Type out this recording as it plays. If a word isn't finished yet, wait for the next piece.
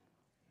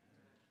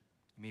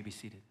You may be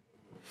seated.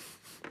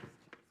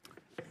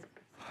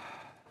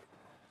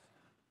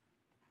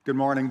 Good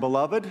morning,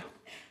 beloved.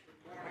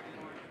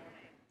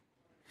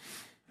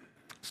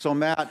 So,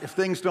 Matt, if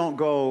things don't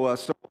go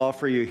so well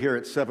for you here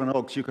at Seven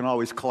Oaks, you can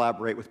always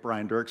collaborate with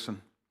Brian Dirksen.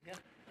 Yeah.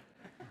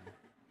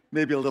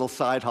 Maybe a little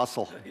side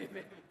hustle.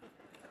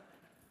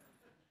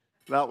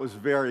 That was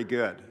very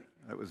good.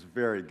 That was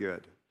very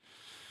good.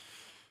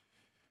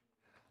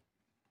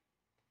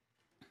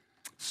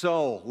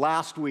 So,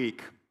 last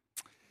week,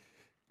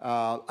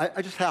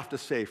 I just have to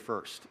say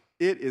first,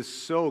 it is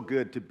so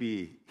good to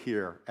be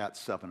here at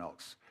Seven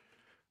Oaks.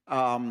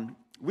 I've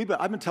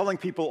been telling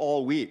people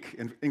all week,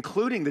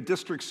 including the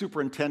district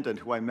superintendent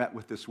who I met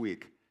with this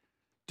week,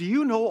 do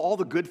you know all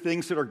the good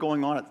things that are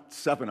going on at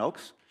Seven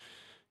Oaks?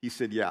 He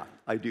said, yeah,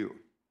 I do.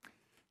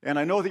 And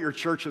I know that your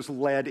church is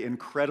led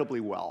incredibly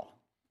well,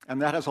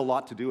 and that has a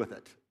lot to do with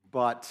it.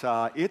 But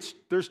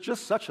there's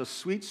just such a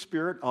sweet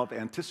spirit of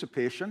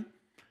anticipation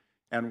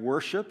and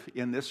worship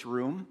in this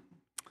room,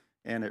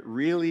 and it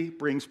really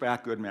brings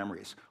back good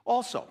memories.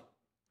 Also,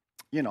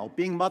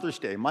 being Mother's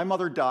Day, my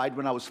mother died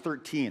when I was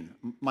 13.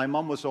 My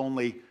mom was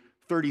only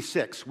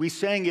 36. We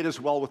sang It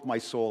Is Well With My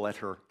Soul at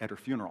her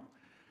funeral.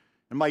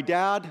 And my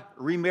dad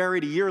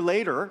remarried a year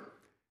later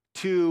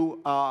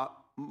to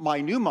my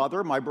new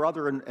mother, my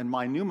brother and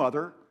my new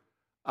mother,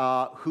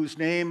 whose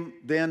name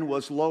then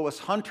was Lois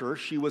Hunter.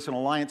 She was an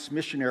Alliance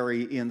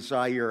missionary in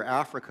Zaire,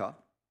 Africa.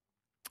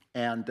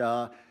 And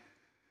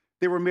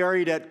they were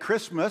married at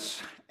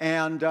Christmas,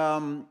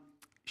 and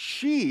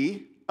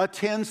she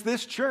attends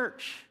this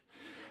church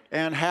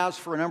and has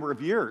for a number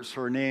of years.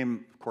 Her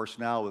name, of course,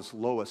 now is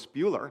Lois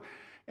Bueller.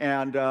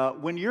 And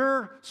when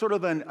you're sort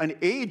of an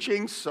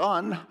aging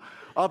son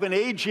of an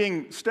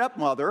aging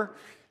stepmother,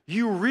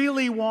 you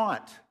really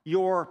want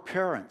your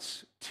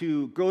parents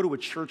to go to a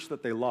church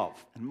that they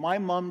love. And my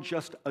mom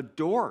just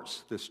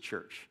adores this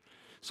church.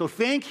 So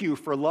thank you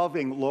for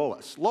loving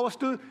Lois. Lois,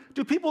 do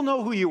people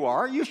know who you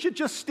are? You should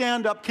just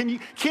stand up. Can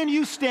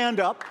you stand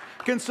up?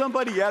 Can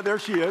somebody? Yeah, there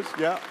she is.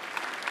 Yeah.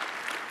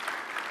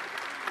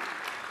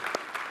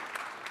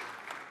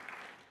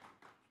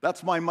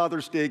 That's my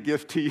Mother's Day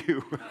gift to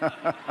you,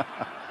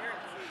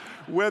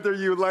 whether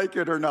you like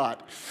it or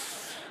not.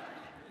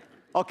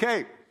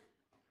 Okay,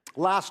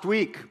 last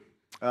week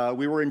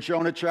we were in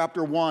Jonah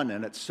chapter 1,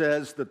 and it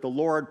says that the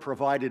Lord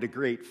provided a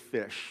great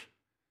fish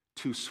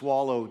to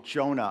swallow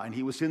Jonah, and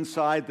he was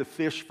inside the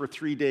fish for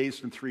 3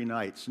 days and 3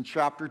 nights. In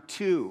chapter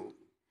 2,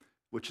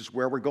 which is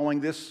where we're going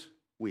this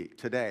week,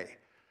 today,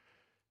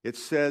 it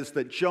says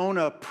that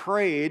Jonah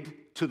prayed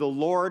to the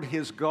Lord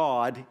his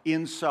God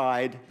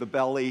inside the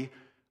belly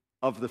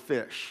of the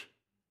fish.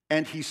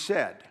 And he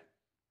said,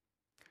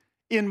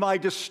 in my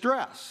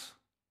distress,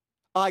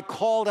 I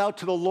called out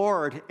to the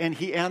Lord, and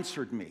he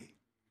answered me.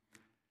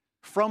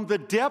 From the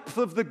depth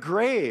of the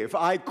grave,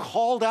 I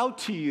called out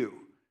to you,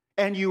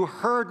 and you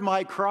heard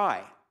my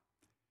cry.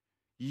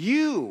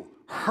 You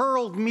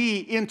hurled me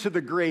into the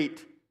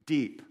great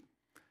deep,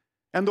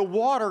 and the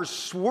waters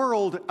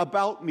swirled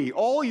about me.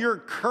 All your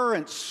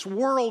currents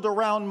swirled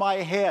around my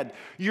head.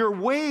 Your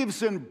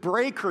waves and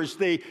breakers,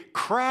 they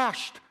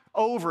crashed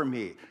over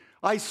me.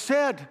 I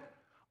said,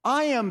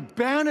 I am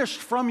banished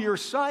from your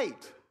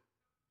sight.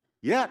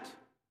 Yet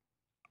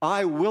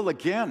I will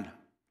again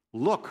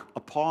look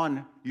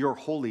upon your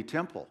holy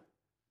temple.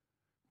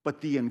 But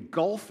the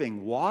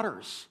engulfing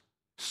waters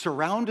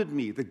surrounded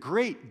me. The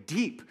great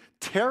deep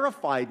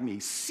terrified me.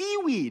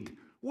 Seaweed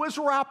was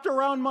wrapped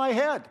around my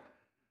head.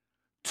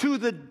 To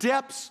the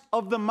depths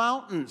of the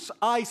mountains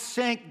I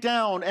sank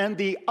down, and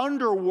the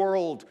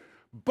underworld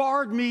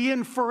barred me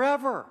in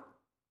forever.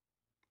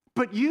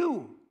 But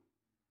you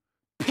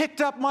picked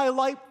up my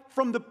life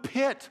from the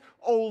pit,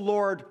 O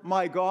Lord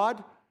my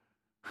God.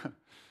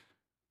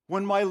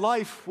 When my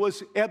life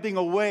was ebbing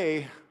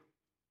away,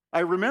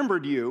 I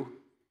remembered you,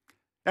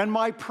 and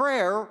my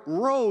prayer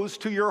rose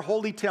to your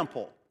holy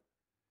temple.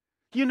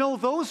 You know,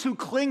 those who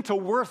cling to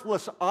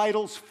worthless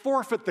idols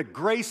forfeit the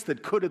grace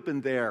that could have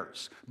been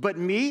theirs. But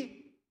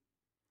me,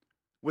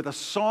 with a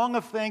song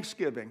of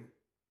thanksgiving,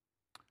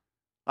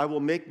 I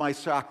will make my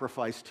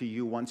sacrifice to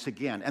you once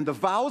again. And the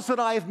vows that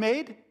I have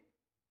made,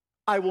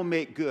 I will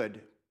make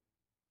good.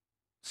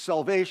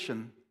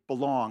 Salvation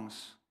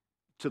belongs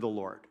to the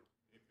Lord.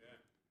 Amen.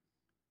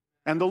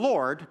 And the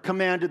Lord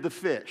commanded the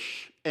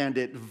fish, and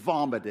it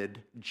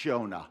vomited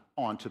Jonah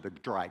onto the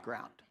dry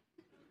ground.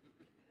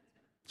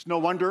 It's no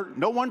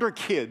wonder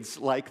kids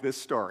like this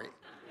story.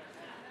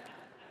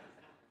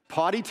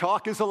 Potty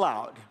talk is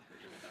allowed.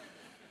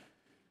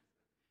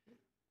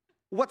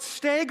 What's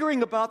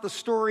staggering about the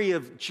story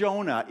of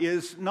Jonah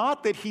is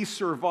not that he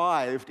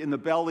survived in the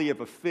belly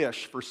of a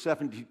fish for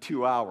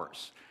 72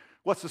 hours.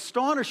 What's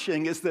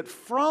astonishing is that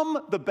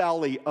from the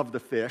belly of the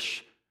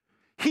fish,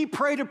 he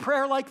prayed a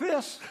prayer like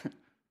this.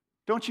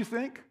 Don't you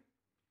think?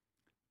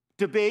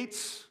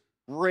 Debates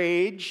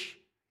rage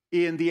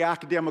in the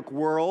academic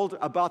world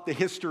about the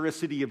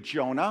historicity of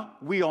Jonah.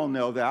 We all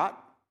know that.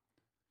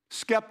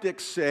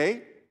 Skeptics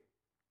say,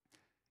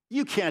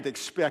 You can't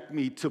expect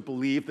me to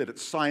believe that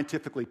it's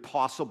scientifically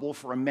possible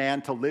for a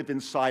man to live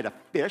inside a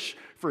fish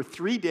for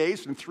 3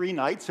 days and 3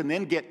 nights and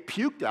then get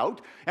puked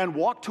out and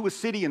walk to a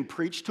city and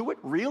preach to it?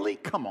 Really?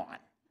 Come on.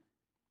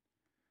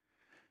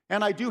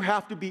 And I do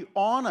have to be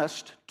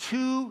honest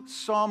to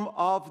some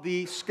of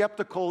the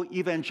skeptical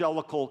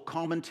evangelical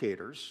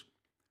commentators.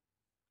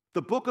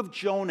 The book of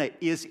Jonah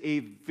is a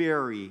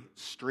very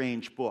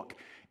strange book.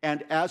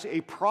 And as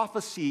a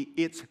prophecy,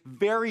 it's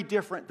very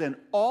different than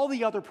all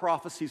the other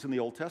prophecies in the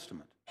Old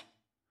Testament.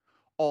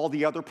 All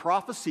the other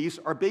prophecies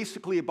are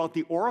basically about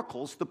the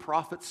oracles the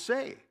prophets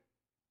say.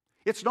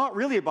 It's not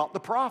really about the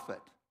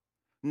prophet.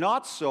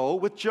 Not so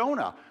with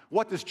Jonah.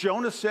 What does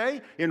Jonah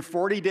say? In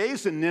 40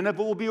 days, and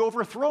Nineveh will be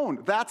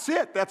overthrown. That's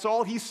it. That's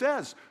all he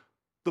says.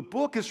 The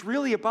book is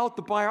really about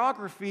the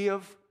biography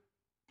of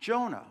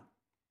Jonah.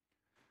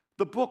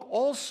 The book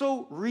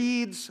also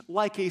reads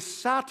like a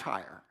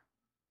satire.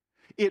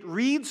 It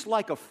reads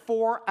like a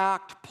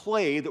 4-act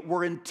play that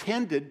we're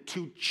intended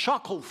to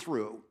chuckle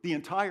through the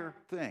entire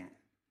thing.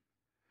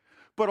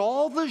 But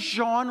all the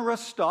genre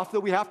stuff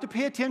that we have to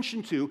pay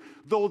attention to,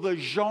 though the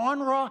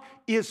genre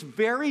is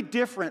very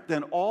different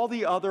than all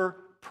the other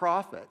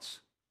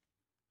prophets,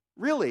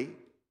 really,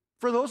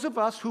 for those of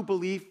us who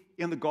believe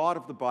in the God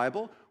of the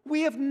Bible,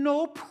 we have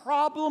no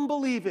problem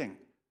believing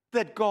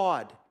that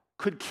God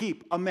could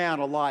keep a man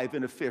alive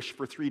in a fish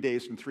for 3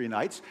 days and 3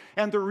 nights.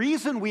 And the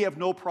reason we have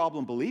no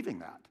problem believing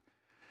that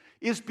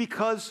is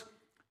because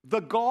the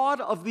God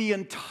of the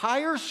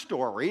entire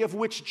story, of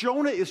which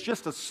Jonah is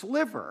just a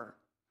sliver,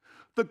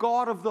 the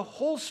God of the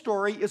whole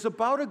story is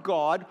about a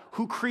God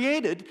who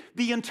created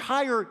the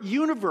entire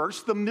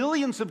universe, the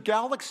millions of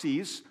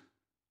galaxies,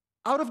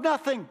 out of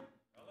nothing.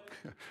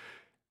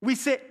 We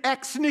say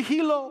ex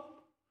nihilo,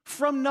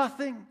 from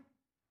nothing.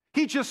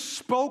 He just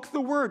spoke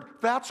the word.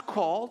 That's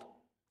called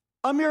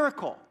a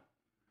miracle.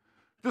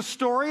 The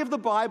story of the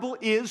Bible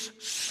is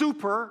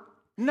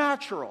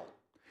supernatural.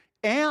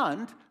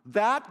 And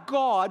that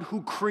God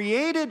who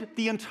created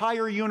the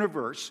entire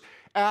universe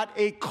at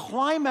a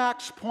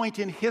climax point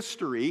in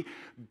history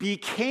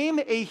became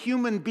a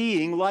human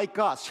being like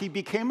us. He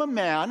became a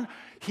man.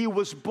 He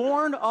was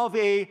born of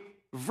a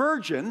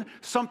virgin,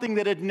 something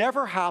that had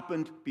never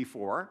happened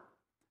before.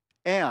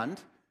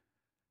 And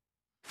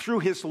through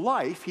his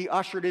life, he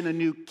ushered in a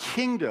new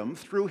kingdom.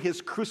 Through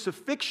his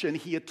crucifixion,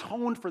 he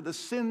atoned for the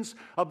sins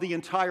of the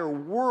entire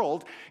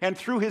world. And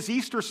through his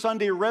Easter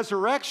Sunday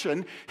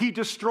resurrection, he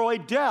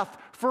destroyed death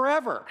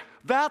forever.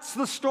 That's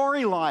the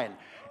storyline.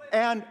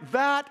 And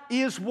that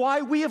is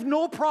why we have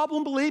no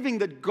problem believing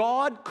that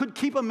God could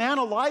keep a man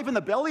alive in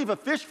the belly of a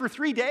fish for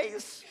 3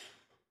 days.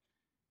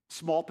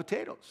 Small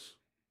potatoes,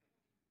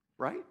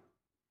 right?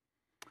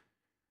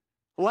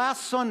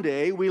 Last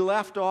Sunday, we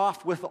left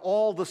off with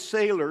all the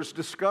sailors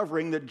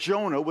discovering that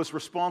Jonah was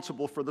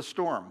responsible for the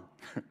storm.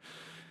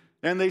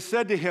 And they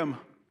said to him,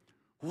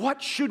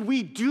 "What should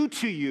we do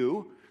to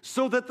you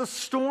so that the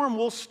storm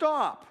will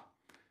stop?"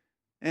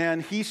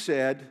 And he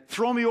said,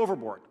 "Throw me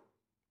overboard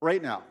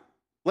right now.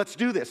 Let's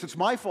do this. It's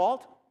my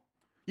fault.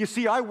 You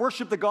see, I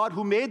worship the God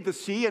who made the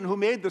sea and who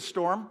made the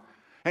storm,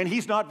 and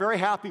he's not very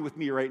happy with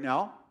me right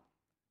now.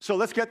 So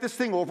let's get this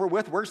thing over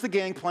with. Where's the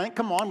gangplank?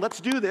 Come on,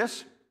 let's do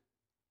this."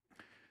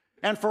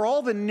 And for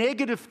all the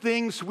negative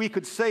things we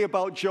could say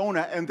about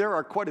Jonah, and there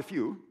are quite a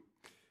few,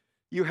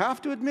 you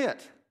have to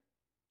admit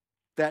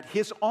that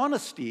his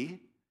honesty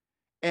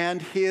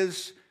and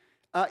his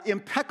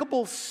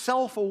impeccable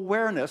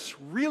self-awareness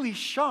really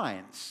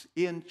shines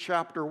in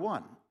chapter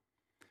 1.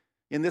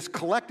 In this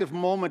collective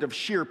moment of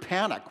sheer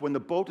panic when the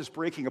boat is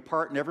breaking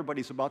apart and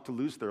everybody's about to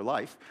lose their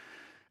life,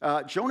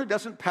 Jonah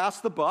doesn't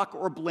pass the buck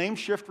or blame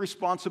shift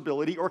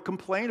responsibility or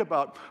complain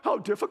about how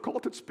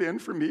difficult it's been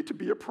for me to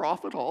be a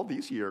prophet all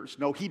these years.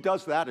 No, he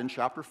does that in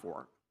chapter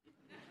 4.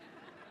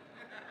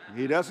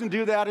 He doesn't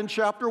do that in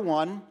chapter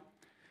 1.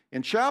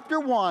 In chapter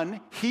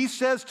 1, he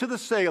says to the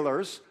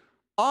sailors,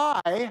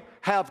 "I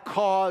have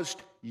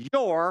caused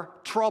your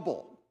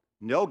trouble."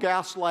 No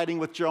gaslighting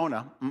with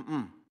Jonah.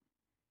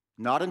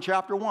 Not in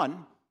chapter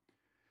 1.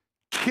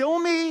 "Kill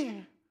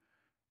me,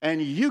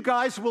 and you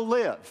guys will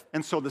live."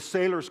 And so the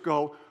sailors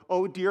go,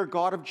 "Oh, dear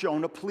God of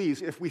Jonah,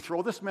 please, if we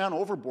throw this man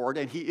overboard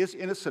and he is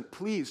innocent,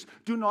 please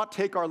do not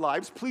take our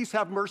lives. Please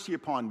have mercy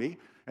upon me."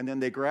 And then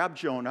they grab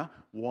Jonah.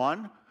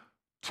 1,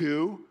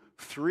 2,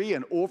 3,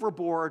 and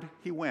overboard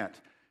he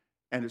went.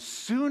 And as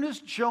soon as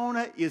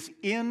Jonah is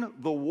in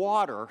the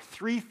water,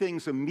 3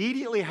 things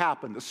immediately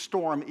happen. The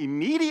storm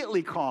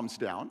immediately calms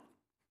down,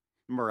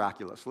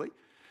 miraculously.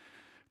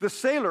 The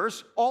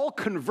sailors all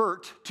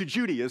convert to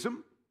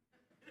Judaism.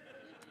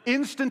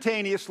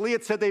 Instantaneously,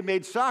 it said they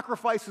made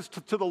sacrifices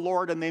to the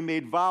Lord and they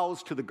made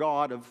vows to the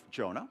God of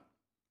Jonah.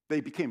 They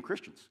became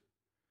Christians.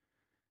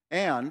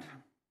 And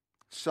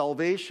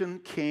salvation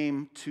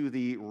came to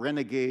the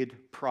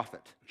renegade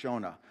prophet,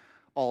 Jonah,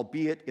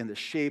 albeit in the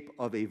shape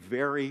of a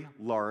very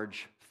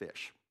large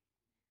fish.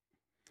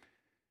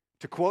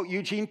 To quote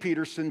Eugene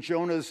Peterson,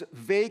 Jonah's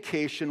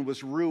vacation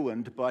was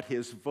ruined, but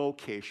his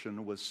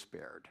vocation was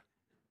spared.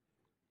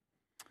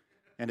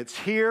 And it's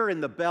here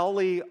in the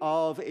belly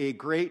of a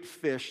great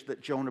fish that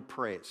Jonah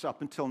prays.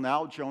 Up until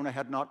now, Jonah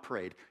had not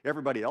prayed.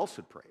 Everybody else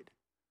had prayed.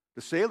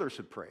 The sailors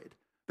had prayed.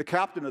 The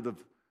captain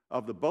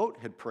of the boat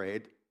had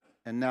prayed.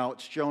 And now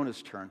it's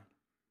Jonah's turn.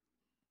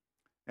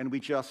 And we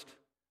just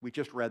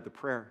read the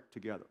prayer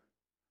together.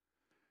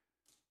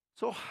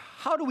 So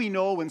how do we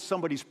know when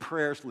somebody's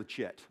prayer is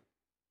legit?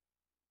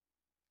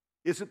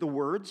 Is it the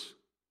words?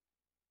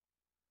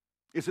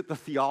 Is it the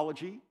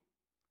theology?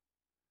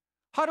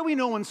 How do we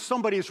know when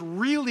somebody is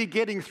really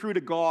getting through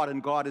to God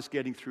and God is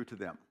getting through to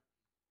them?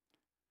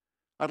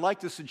 I'd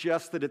like to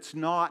suggest that it's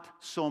not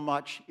so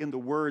much in the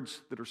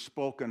words that are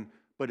spoken,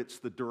 but it's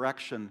the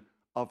direction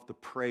of the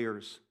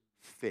prayer's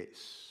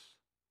face.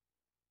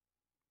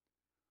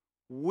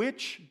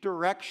 Which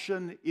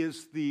direction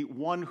is the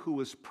one who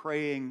is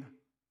praying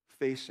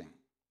facing?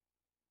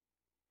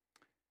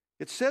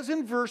 It says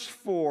in verse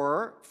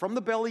 4, from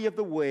the belly of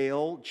the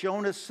whale,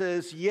 Jonah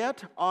says,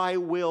 "Yet I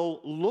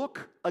will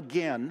look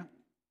again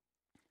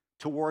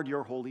toward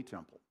your holy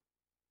temple.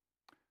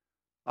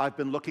 I've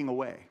been looking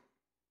away,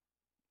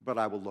 but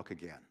I will look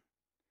again."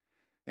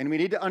 And we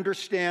need to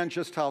understand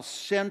just how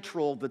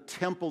central the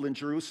temple in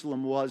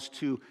Jerusalem was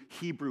to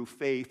Hebrew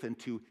faith and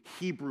to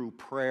Hebrew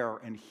prayer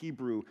and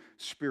Hebrew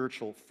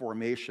spiritual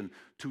formation.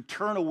 To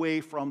turn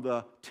away from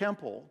the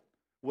temple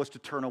was to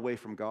turn away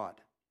from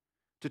God.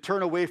 To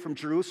turn away from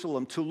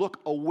Jerusalem, to look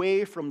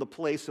away from the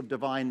place of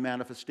divine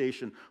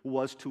manifestation,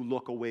 was to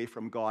look away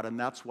from God. And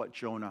that's what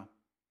Jonah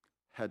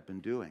had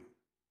been doing.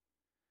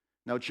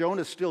 Now,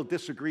 Jonah still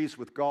disagrees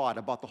with God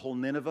about the whole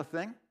Nineveh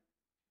thing,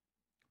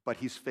 but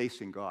he's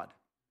facing God.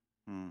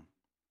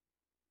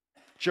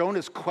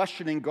 Jonah's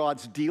questioning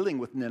God's dealing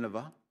with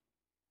Nineveh,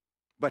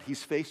 but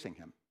he's facing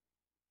him.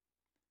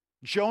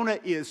 Jonah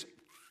is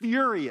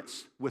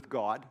furious with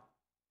God,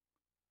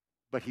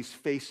 but he's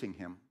facing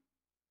him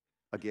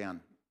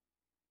again.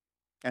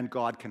 And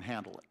God can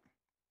handle it.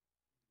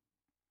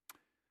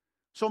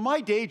 So my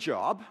day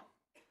job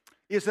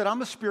is that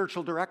I'm a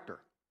spiritual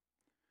director.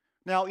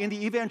 Now, in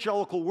the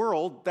evangelical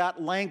world,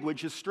 that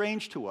language is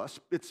strange to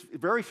us. It's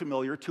very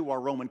familiar to our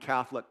Roman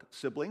Catholic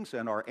siblings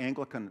and our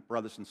Anglican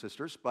brothers and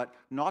sisters, but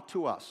not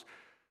to us.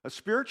 A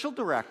spiritual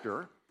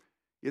director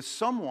is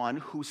someone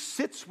who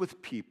sits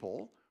with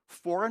people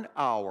for an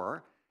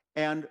hour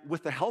and,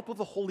 with the help of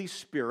the Holy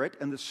Spirit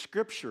and the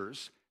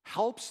Scriptures,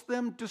 helps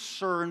them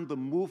discern the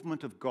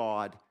movement of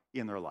God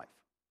in their life.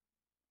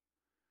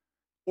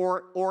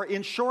 Or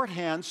in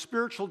shorthand,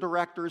 spiritual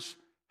directors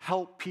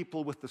help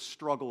people with the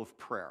struggle of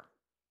prayer.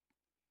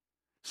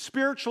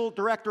 Spiritual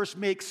directors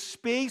make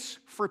space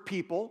for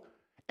people,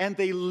 and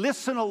they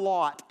listen a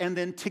lot, and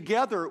then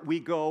together we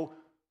go,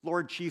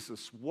 "Lord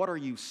Jesus, what are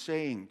you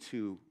saying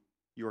to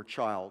your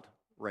child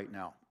right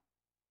now?"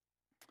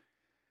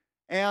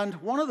 And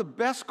one of the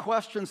best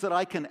questions that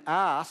I can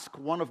ask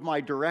one of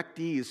my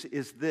directees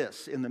is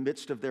this in the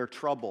midst of their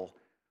trouble: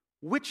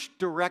 which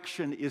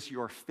direction is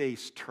your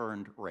face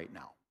turned right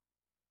now?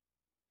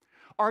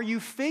 Are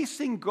you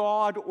facing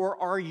God, or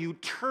are you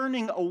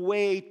turning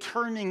away,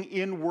 turning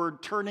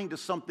inward, turning to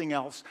something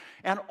else?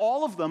 And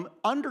all of them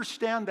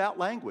understand that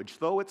language,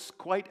 though it's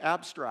quite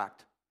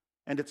abstract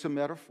and it's a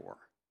metaphor.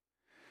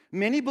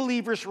 Many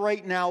believers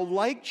right now,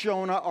 like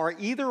Jonah, are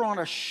either on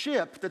a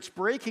ship that's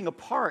breaking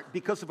apart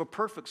because of a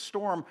perfect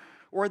storm,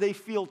 or they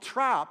feel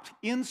trapped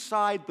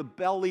inside the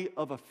belly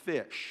of a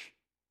fish.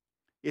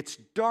 It's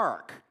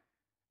dark,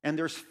 and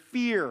there's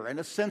fear and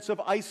a sense of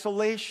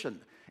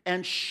isolation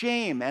and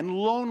shame and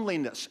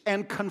loneliness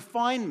and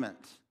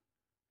confinement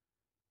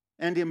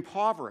and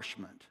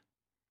impoverishment.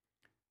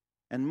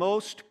 And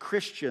most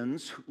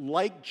Christians,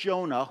 like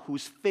Jonah,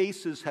 whose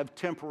faces have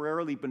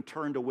temporarily been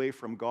turned away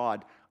from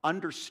God,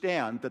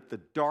 understand that the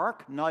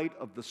dark night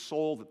of the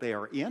soul that they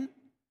are in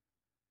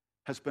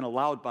has been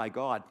allowed by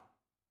God.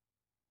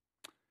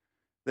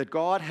 That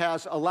God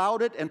has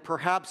allowed it and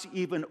perhaps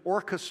even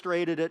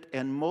orchestrated it,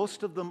 and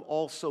most of them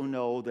also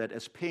know that,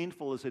 as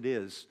painful as it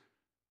is,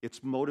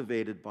 it's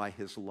motivated by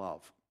His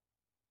love.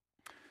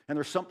 And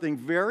there's something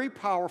very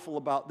powerful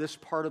about this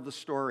part of the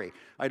story.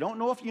 I don't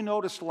know if you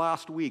noticed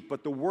last week,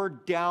 but the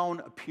word down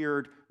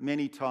appeared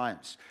many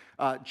times.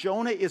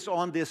 Jonah is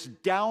on this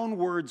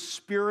downward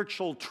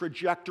spiritual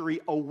trajectory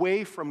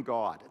away from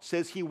God. It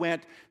says he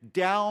went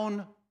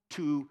down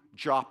to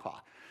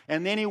Joppa.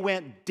 And then he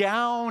went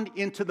down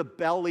into the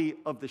belly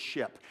of the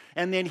ship.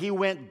 And then he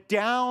went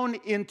down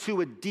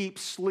into a deep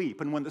sleep.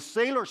 And when the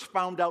sailors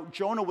found out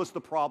Jonah was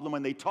the problem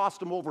and they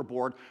tossed him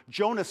overboard,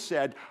 Jonah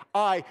said,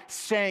 "I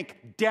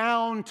sank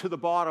down to the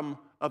bottom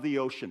of the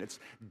ocean." It's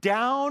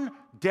down,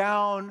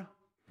 down,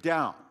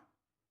 down.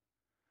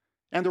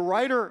 And the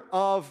writer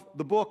of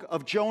the book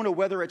of Jonah,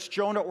 whether it's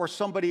Jonah or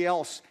somebody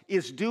else,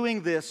 is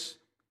doing this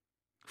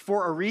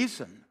for a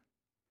reason.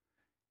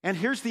 And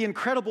here's the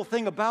incredible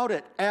thing about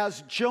it.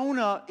 As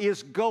Jonah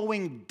is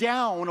going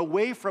down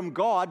away from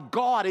God,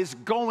 God is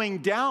going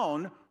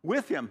down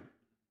with him.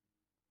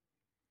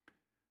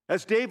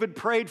 As David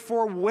prayed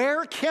for,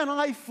 where can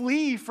I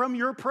flee from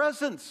your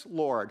presence,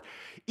 Lord?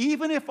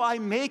 Even if I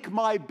make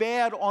my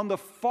bed on the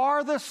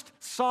farthest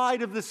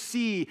side of the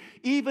sea,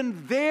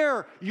 even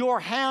there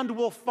your hand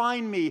will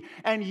find me,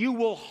 and you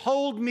will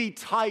hold me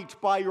tight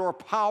by your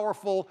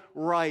powerful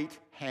right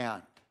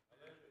hand.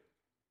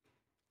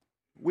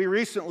 We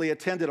recently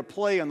attended a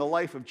play on the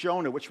life of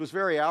Jonah, which was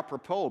very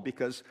apropos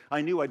because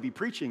I knew I'd be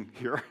preaching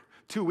here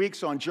 2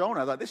 weeks on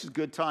Jonah. I thought, this is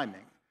good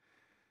timing.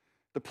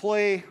 The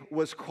play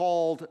was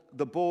called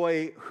The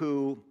Boy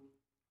Who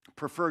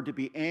Preferred to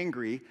Be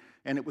Angry,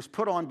 and it was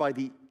put on by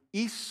the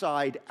East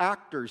Side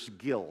Actors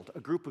Guild, a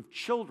group of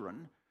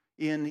children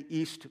in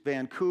East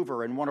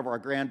Vancouver, and one of our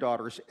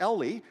granddaughters,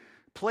 Ellie,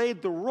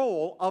 played the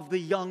role of the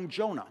young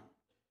Jonah.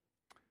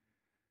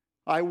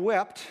 I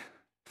wept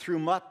through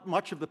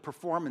much of the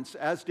performance,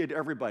 as did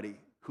everybody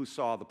who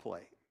saw the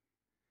play.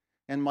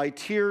 And my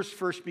tears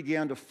first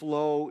began to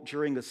flow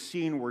during the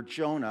scene where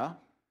Jonah,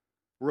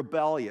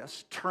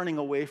 rebellious, turning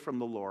away from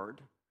the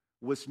Lord,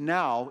 was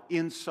now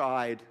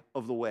inside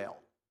of the whale.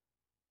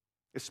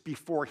 It's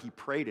before he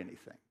prayed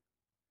anything.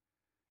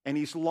 And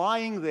he's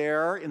lying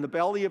there in the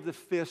belly of the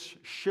fish,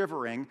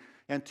 shivering,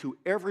 and to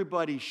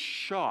everybody's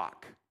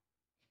shock,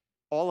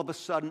 all of a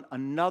sudden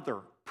another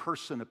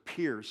person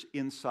appears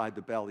inside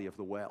the belly of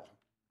the whale.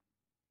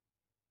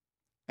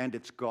 And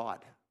it's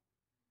God.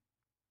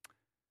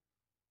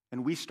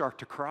 And we start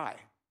to cry,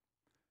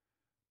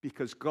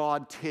 because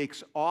God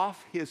takes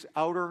off his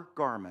outer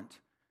garment,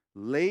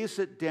 lays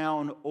it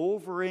down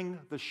over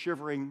the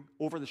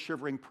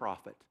shivering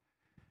prophet,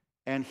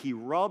 and he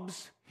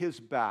rubs his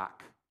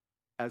back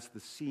as the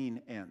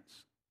scene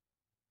ends.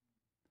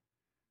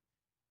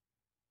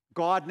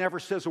 God never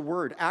says a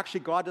word.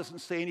 Actually, God doesn't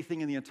say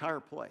anything in the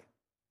entire play.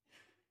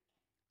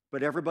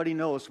 But everybody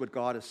knows what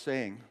God is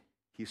saying.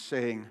 He's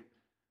saying,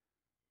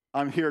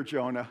 I'm here,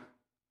 Jonah.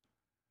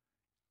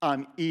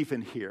 I'm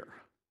even here.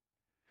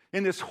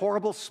 In this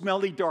horrible,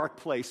 smelly, dark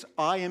place,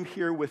 I am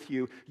here with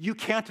you. You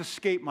can't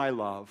escape my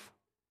love.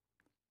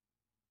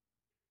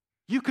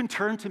 You can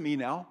turn to me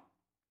now.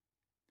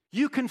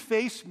 You can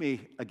face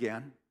me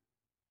again.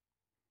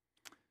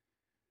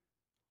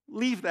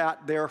 Leave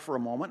that there for a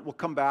moment. We'll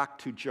come back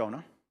to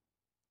Jonah.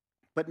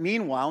 But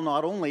meanwhile,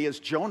 not only has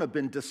Jonah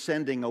been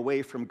descending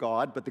away from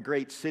God, but the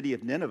great city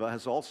of Nineveh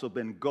has also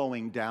been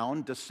going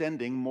down,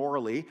 descending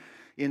morally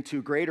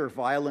into greater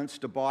violence,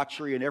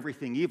 debauchery, and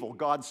everything evil.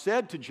 God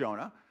said to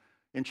Jonah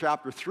in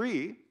chapter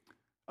 3,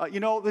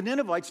 the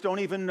Ninevites don't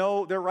even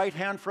know their right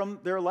hand from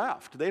their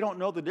left. They don't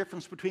know the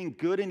difference between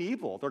good and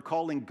evil. They're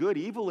calling good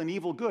evil and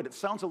evil good. It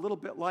sounds a little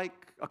bit like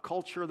a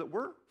culture that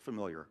we're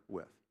familiar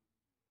with.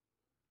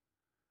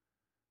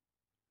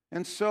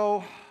 And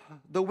so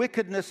the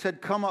wickedness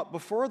had come up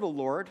before the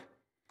Lord.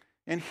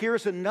 And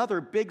here's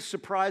another big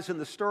surprise in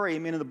the story. I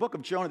mean, in the book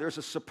of Jonah, there's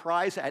a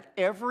surprise at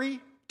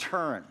every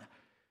turn.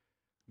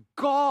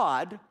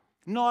 God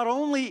not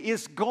only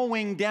is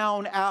going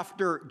down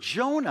after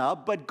Jonah,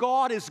 but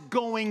God is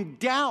going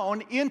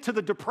down into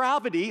the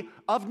depravity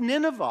of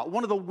Nineveh,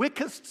 one of the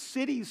wickedest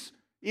cities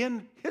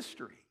in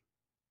history.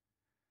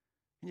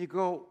 And you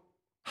go,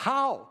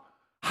 how?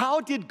 How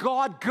did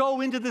God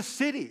go into the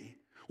city?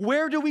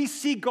 Where do we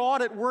see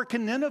God at work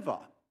in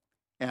Nineveh?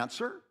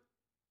 Answer,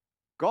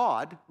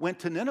 God went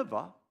to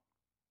Nineveh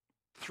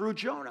through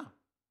Jonah.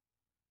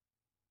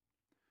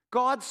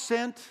 God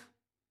sent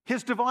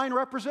his divine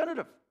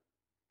representative.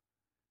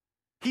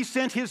 He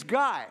sent his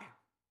guy,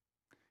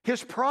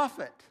 his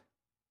prophet.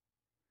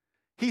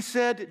 He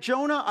said,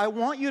 Jonah, I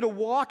want you to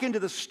walk into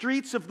the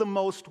streets of the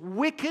most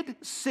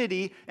wicked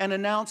city and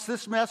announce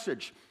this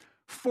message.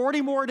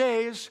 40 more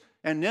days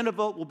and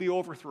Nineveh will be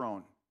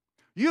overthrown.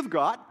 You've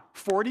got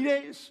 40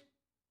 days.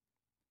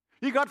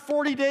 You've got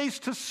 40 days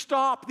to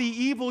stop the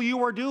evil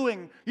you are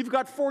doing. You've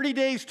got 40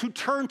 days to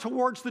turn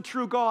towards the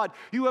true God.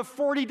 You have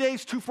 40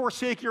 days to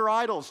forsake your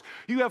idols.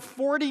 You have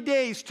 40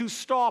 days to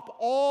stop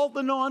all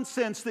the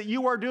nonsense that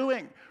you are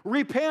doing.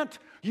 Repent.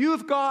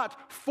 You've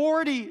got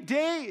 40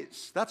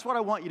 days. That's what I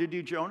want you to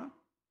do, Jonah.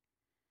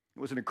 It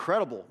was an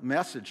incredible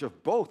message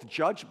of both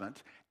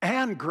judgment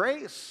and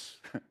grace.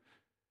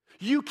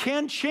 You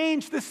can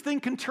change. This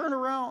thing can turn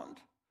around.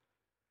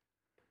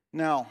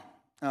 Now,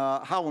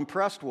 how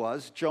impressed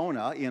was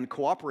Jonah in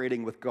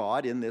cooperating with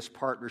God in this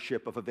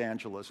partnership of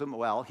evangelism?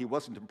 Well, he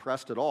wasn't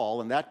impressed at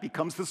all, and that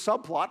becomes the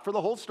subplot for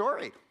the whole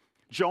story.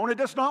 Jonah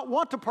does not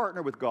want to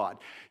partner with God.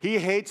 He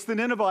hates the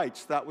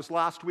Ninevites. That was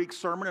last week's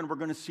sermon, and we're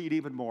going to see it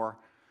even more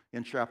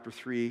in chapter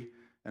 3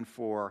 and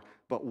 4.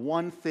 But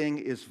one thing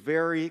is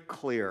very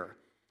clear.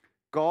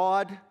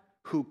 God,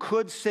 who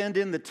could send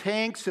in the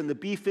tanks and the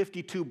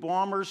B-52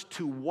 bombers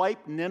to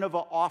wipe Nineveh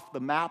off the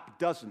map,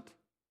 doesn't.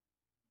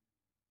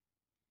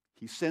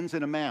 He sends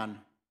in a man.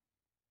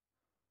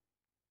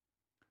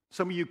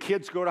 Some of you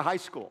kids go to high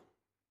school.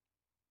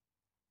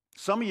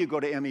 Some of you go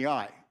to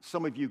MEI.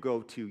 Some of you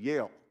go to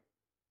Yale,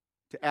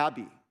 to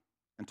Abbey,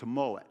 and to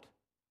Mowat.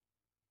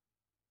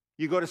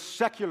 You go to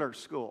secular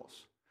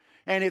schools.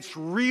 And it's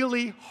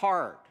really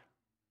hard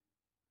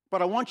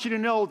But I want you to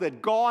know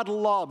that God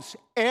loves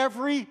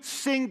every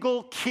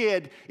single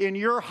kid in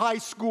your high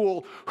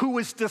school who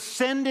is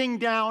descending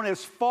down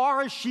as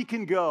far as she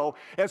can go,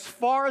 as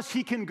far as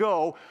he can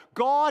go.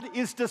 God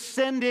is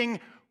descending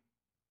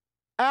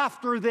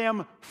after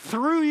them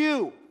through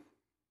you.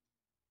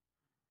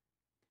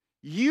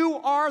 You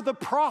are the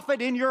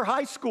prophet in your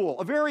high school.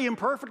 A very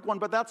imperfect one,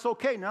 but that's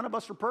okay. None of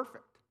us are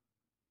perfect.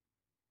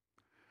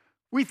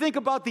 We think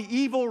about the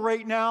evil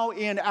right now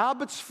in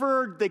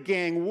Abbotsford, the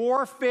gang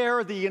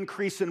warfare, the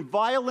increase in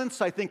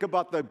violence. I think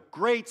about the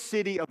great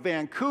city of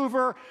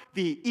Vancouver,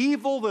 the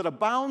evil that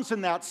abounds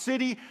in that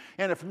city.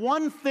 And if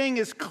one thing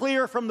is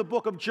clear from the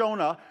book of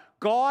Jonah,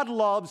 God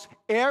loves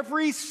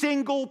every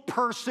single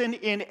person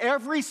in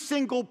every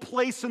single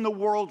place in the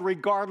world,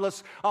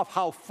 regardless of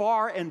how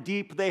far and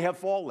deep they have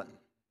fallen.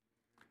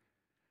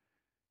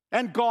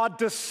 And God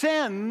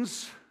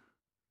descends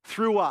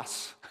through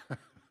us.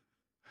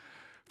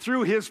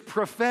 Through his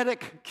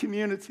prophetic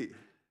community.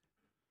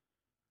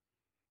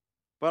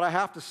 But I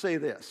have to say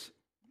this.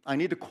 I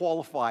need to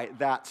qualify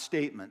that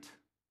statement.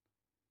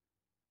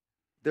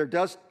 There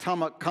does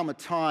come a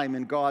time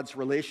in God's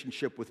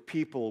relationship with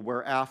people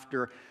where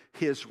after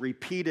his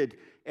repeated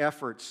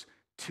efforts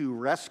to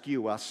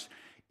rescue us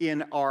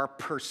in our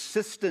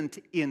persistent,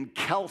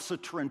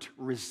 incalcitrant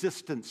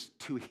resistance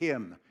to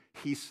him,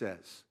 he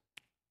says,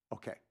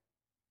 okay,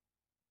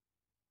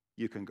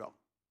 you can go.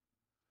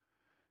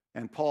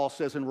 And Paul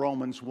says in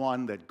Romans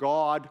 1 that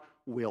God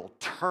will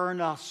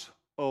turn us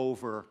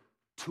over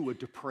to a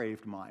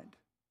depraved mind.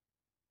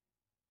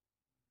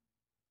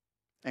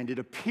 And it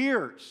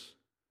appears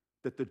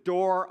that the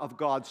door of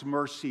God's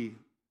mercy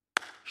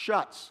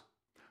shuts.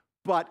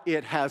 But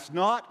it has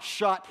not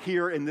shut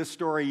here in this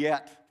story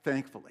yet,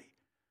 thankfully.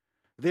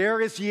 There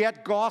is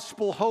yet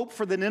gospel hope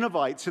for the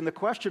Ninevites. And the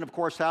question, of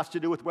course, has to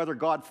do with whether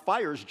God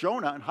fires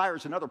Jonah and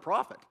hires another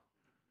prophet.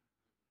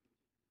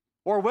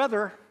 Or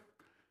whether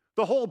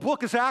the whole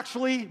book is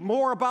actually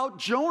more about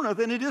Jonah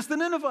than it is the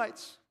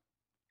Ninevites.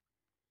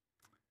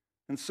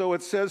 And so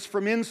it says,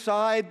 from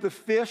inside the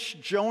fish,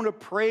 Jonah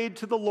prayed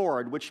to the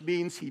Lord, which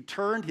means he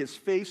turned his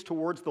face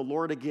towards the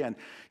Lord again.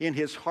 In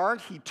his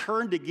heart, he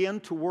turned again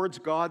towards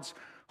God's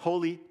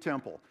holy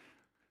temple.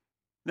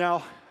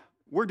 Now,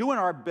 we're doing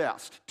our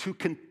best to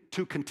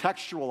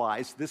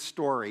contextualize this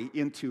story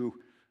into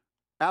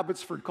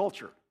Abbotsford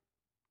culture,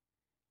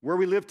 where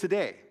we live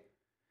today.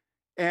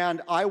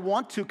 And I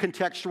want to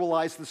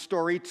contextualize the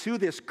story to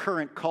this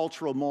current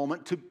cultural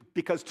moment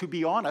because, to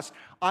be honest,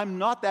 I'm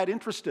not that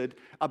interested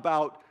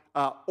about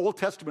Old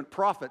Testament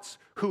prophets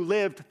who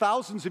lived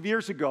thousands of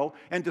years ago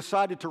and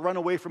decided to run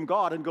away from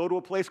God and go to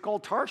a place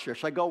called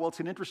Tarshish. I go, well, it's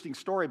an interesting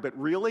story, but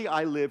really,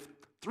 I lived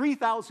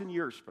 3,000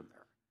 years from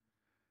there.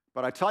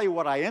 But I tell you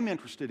what I am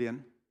interested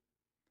in.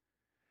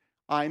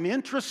 I'm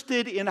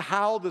interested in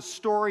how the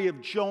story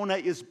of Jonah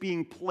is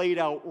being played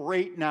out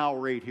right now,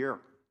 right here.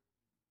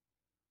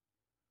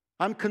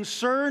 I'm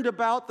concerned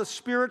about the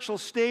spiritual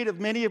state of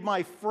many of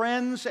my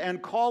friends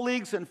and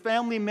colleagues and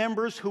family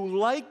members who,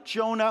 like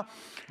Jonah,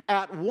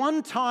 at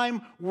one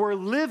time were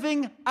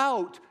living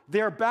out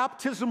their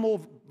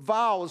baptismal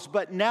vows,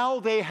 but now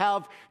they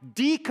have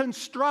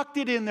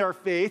deconstructed in their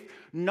faith,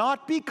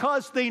 not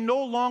because they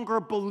no longer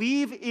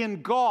believe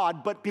in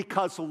God, but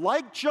because,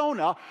 like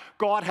Jonah,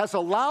 God has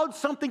allowed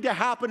something to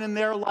happen in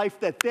their life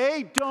that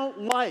they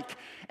don't like.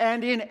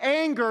 And in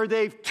anger,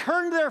 they've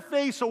turned their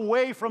face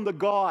away from the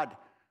God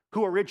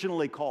who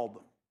originally called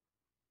them.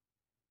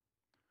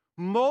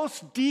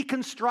 Most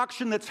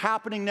deconstruction that's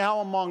happening now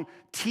among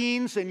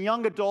teens and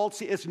young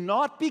adults is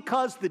not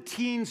because the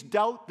teens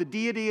doubt the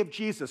deity of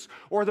Jesus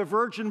or the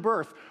virgin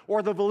birth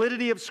or the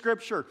validity of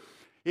Scripture.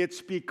 It's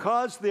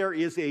because there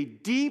is a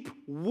deep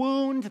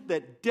wound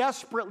that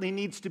desperately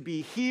needs to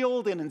be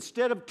healed, and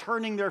instead of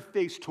turning their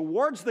face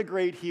towards the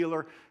great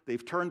healer,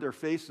 they've turned their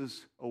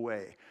faces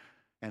away.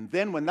 And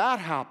then when that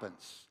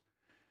happens,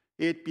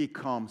 it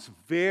becomes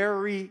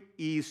very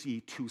easy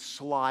to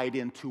slide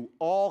into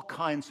all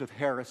kinds of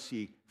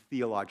heresy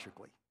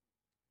theologically.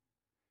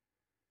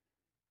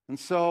 And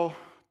so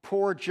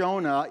poor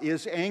Jonah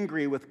is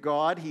angry with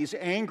God. He's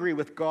angry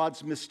with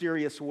God's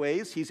mysterious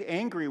ways. He's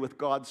angry with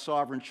God's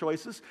sovereign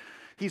choices.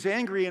 He's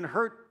angry and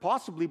hurt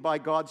possibly by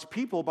God's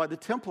people, by the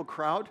temple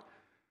crowd.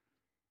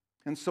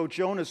 And so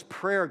Jonah's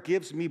prayer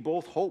gives me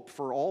both hope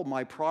for all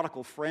my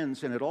prodigal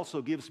friends, and it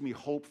also gives me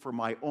hope for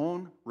my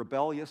own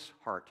rebellious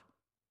heart.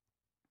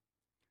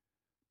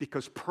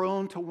 Because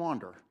prone to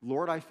wander,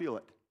 Lord, I feel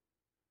it.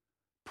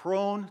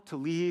 Prone to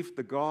leave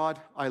the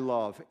God I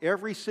love.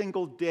 Every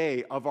single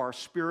day of our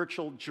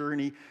spiritual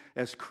journey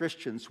as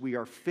Christians, we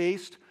are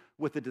faced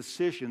with a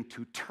decision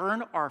to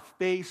turn our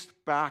face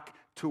back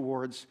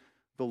towards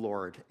the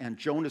Lord. And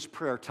Jonah's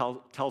prayer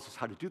tells us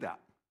how to do that.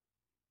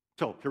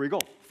 So here we go.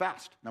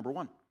 Fast, number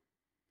one.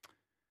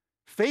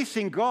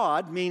 Facing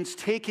God means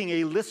taking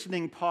a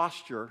listening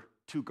posture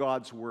to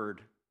God's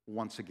word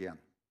once again.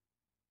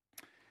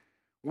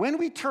 When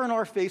we turn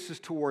our faces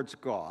towards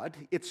God,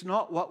 it's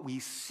not what we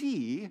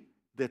see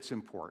that's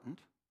important.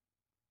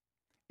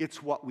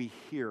 It's what we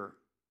hear.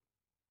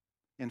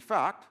 In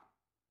fact,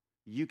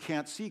 you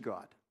can't see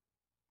God.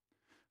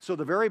 So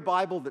the very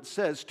Bible that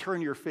says,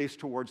 turn your face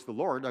towards the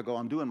Lord, I go,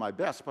 I'm doing my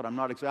best, but I'm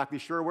not exactly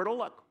sure where to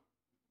look.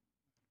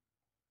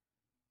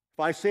 If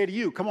I say to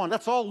you, come on,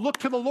 let's all look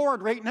to the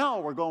Lord right now,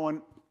 we're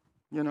going,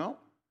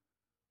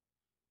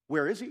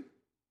 where is he?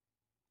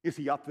 Is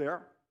he up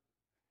there?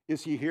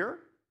 Is he here?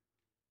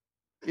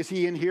 Is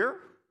he in here?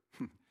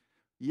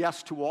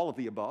 Yes to all of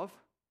the above.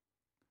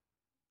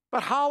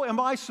 But how am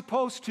I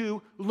supposed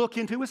to look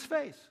into his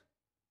face?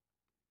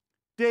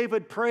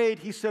 David prayed,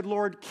 he said,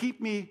 Lord,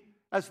 keep me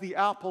as the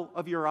apple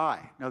of your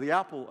eye. Now, the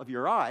apple of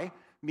your eye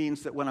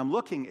means that when I'm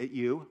looking at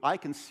you, I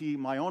can see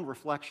my own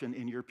reflection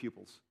in your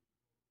pupils.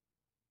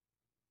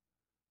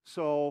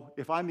 So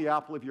if I'm the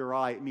apple of your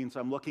eye, it means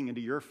I'm looking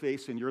into your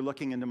face and you're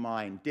looking into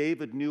mine.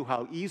 David knew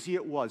how easy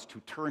it was to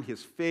turn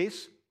his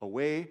face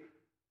away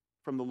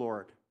from the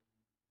Lord.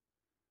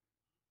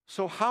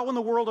 So how in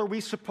the world are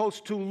we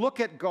supposed to look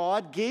at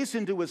God, gaze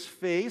into his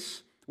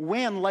face,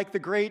 when, like the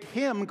great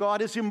hymn,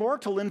 God is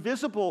immortal,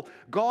 invisible,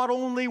 God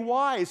only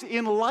wise,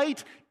 in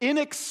light,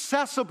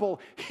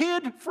 inaccessible,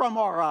 hid from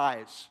our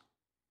eyes?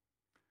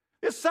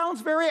 It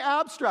sounds very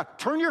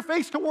abstract. Turn your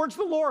face towards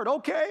the Lord.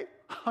 Okay,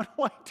 how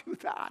do I do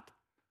that?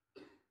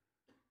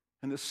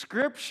 And the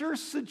scripture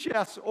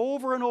suggests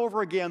over and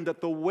over again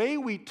that the way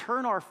we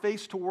turn our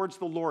face towards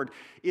the Lord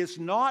is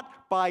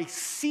not by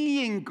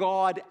seeing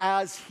God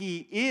as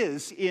he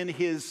is in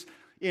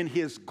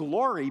his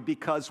glory,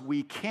 because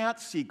we can't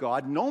see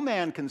God. No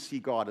man can see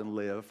God and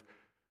live.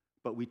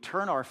 But we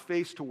turn our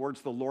face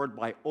towards the Lord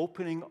by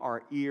opening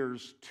our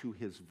ears to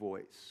his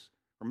voice.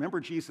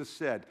 Remember, Jesus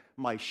said,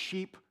 my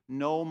sheep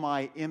know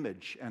my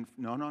image. And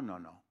no.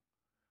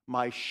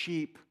 My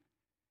sheep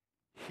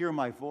hear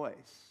my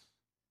voice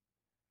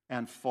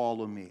and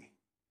follow me.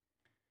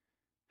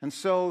 And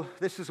so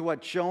this is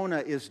what Jonah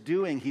is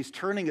doing. He's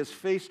turning his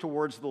face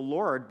towards the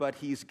Lord, but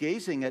he's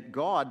gazing at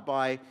God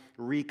by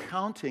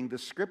recounting the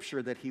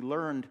scripture that he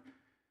learned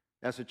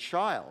as a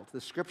child,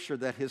 the scripture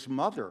that his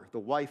mother, the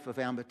wife of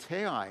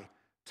Amittai,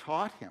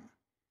 taught him.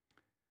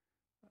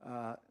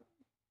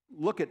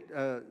 Look at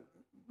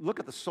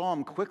the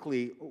psalm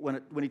quickly.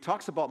 When he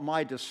talks about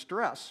my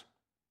distress,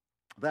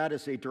 that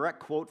is a direct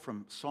quote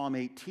from Psalm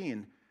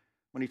 18.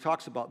 When he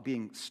talks about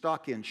being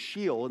stuck in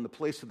Sheol, in the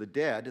place of the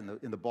dead,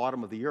 in the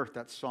bottom of the earth,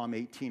 that's Psalm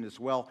 18 as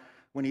well.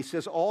 When he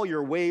says, all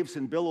your waves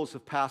and billows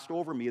have passed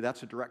over me,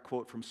 that's a direct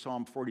quote from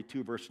Psalm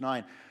 42, verse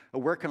 9.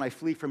 Where can I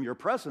flee from your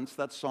presence?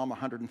 That's Psalm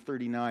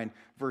 139,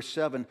 verse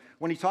 7.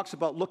 When he talks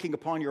about looking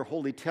upon your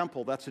holy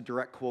temple, that's a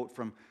direct quote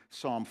from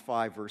Psalm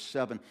 5, verse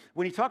 7.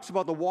 When he talks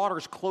about the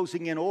waters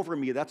closing in over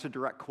me, that's a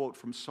direct quote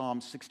from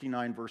Psalm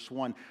 69, verse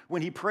 1.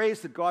 When he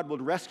prays that God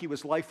would rescue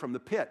his life from the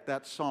pit,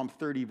 that's Psalm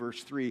 30,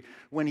 verse 3.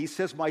 When he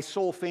says, my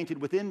soul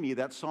fainted within me,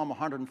 that's Psalm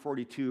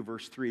 142,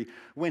 verse 3.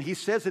 When he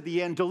says at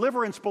the end,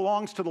 deliverance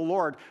belongs to the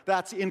Lord,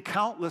 that's in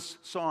countless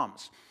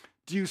Psalms.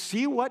 Do you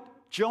see what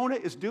Jonah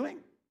is doing?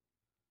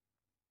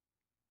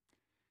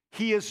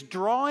 He is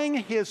drawing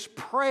his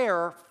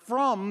prayer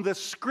from the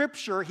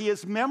scripture he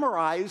has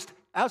memorized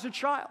as a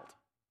child.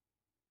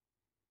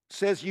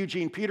 Says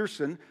Eugene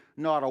Peterson,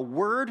 not a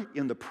word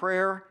in the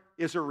prayer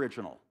is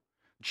original.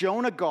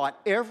 Jonah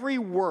got every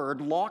word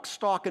lock,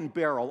 stock, and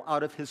barrel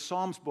out of his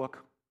Psalms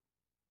book.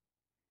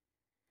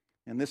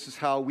 And this is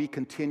how we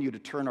continue to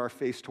turn our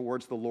face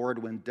towards the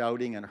Lord when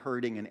doubting and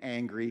hurting and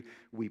angry.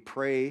 We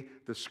pray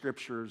the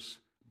scriptures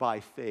by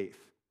faith.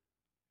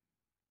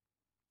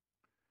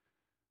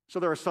 So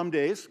there are some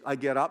days I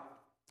get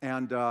up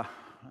and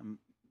I'm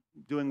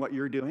doing what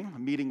you're doing.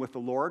 I'm meeting with the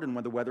Lord, and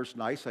when the weather's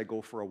nice, I go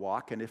for a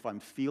walk. And if I'm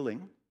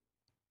feeling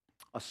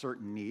a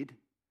certain need,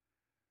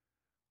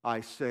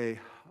 I say,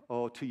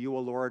 oh, to you,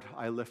 O Lord,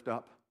 I lift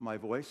up my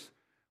voice.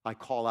 I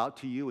call out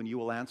to you, and you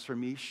will answer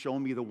me. Show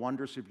me the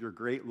wonders of your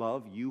great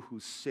love, you who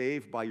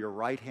save by your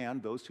right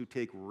hand those who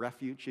take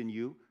refuge in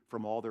you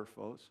from all their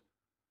foes.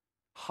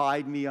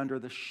 Hide me under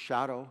the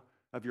shadow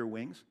of your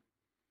wings.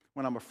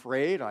 When I'm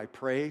afraid, I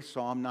pray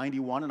Psalm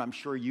 91, and I'm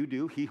sure you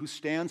do. He who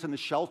stands in the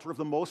shelter of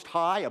the Most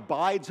High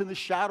abides in the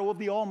shadow of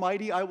the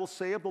Almighty. I will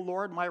say of the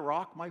Lord, my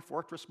rock, my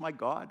fortress, my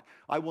God,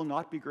 I will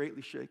not be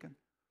greatly shaken.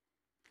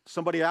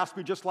 Somebody asked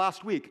me just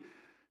last week,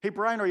 hey,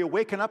 Brian, are you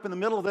waking up in the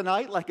middle of the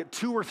night, like at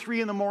 2 or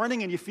 3 in the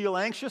morning, and you feel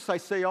anxious? I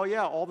say, oh,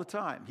 yeah, all the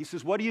time. He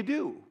says, what do you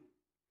do?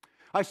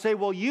 I say,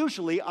 well,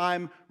 usually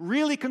I'm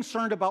really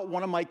concerned about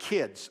one of my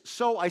kids.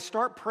 So I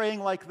start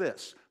praying like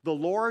this. The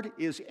Lord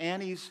is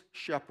Annie's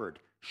shepherd.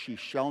 She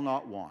shall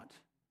not want.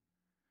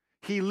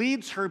 He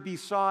leads her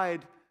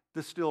beside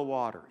the still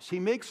waters. He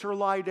makes her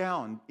lie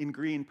down in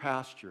green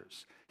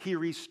pastures. He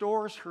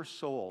restores her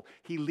soul.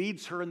 He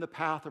leads her in the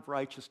path of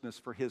righteousness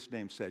for his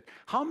name's sake.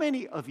 How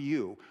many of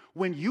you,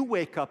 when you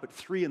wake up at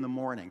 3 in the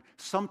morning,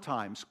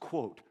 sometimes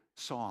quote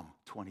Psalm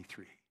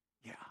 23?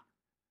 Yeah.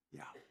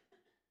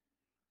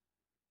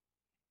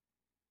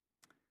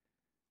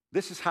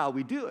 This is how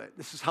we do it.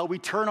 This is how we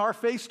turn our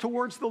face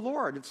towards the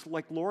Lord. It's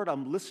like, Lord,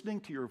 I'm listening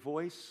to your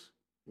voice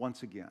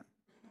once again.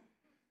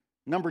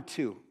 Number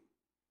 2,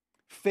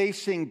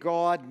 facing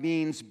God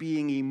means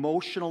being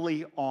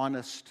emotionally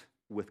honest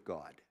with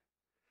God.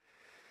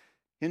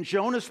 In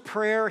Jonah's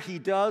prayer, he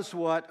does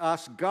what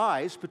us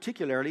guys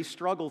particularly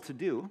struggle to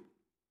do,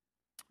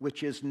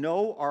 which is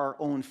know our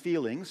own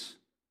feelings,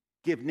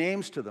 give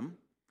names to them,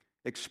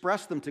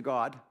 express them to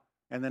God,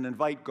 and then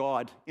invite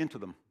God into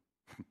them.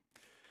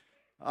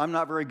 I'm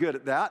not very good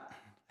at that.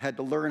 Had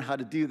to learn how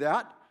to do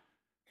that.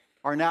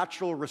 Our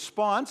natural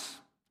response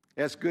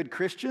as good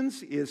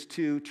Christians is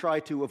to try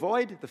to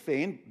avoid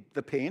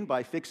the pain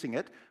by fixing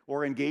it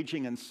or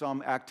engaging in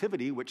some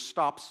activity which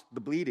stops the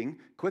bleeding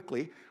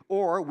quickly,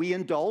 or we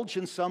indulge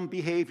in some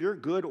behavior,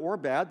 good or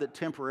bad, that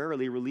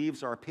temporarily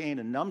relieves our pain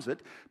and numbs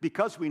it.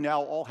 Because we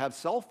now all have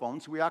cell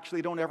phones, we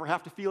actually don't ever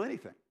have to feel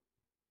anything.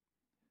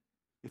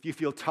 If you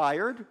feel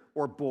tired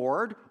or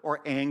bored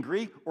or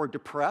angry or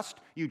depressed,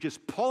 you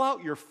just pull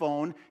out your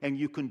phone and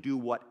you can do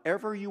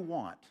whatever you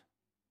want.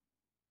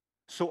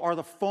 So are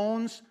the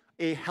phones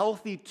a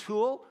healthy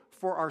tool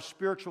for our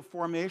spiritual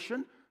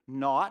formation?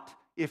 Not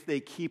if they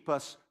keep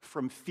us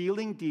from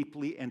feeling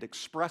deeply and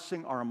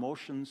expressing our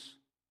emotions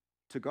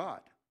to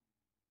God.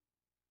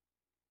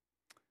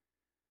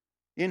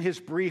 In his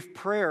brief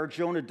prayer,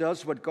 Jonah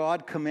does what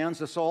God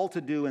commands us all to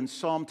do in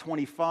Psalm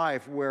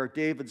 25, where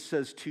David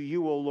says, "To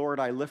you, O Lord,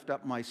 I lift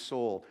up my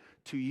soul.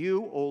 To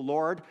you, O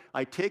Lord,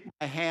 I take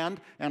my hand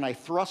and I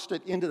thrust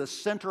it into the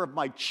center of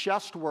my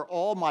chest where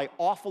all my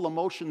awful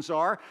emotions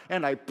are,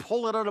 and I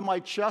pull it out of my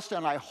chest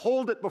and I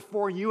hold it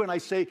before you and I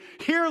say,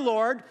 'Here,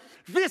 Lord,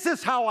 this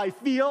is how I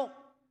feel.'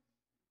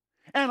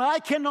 And I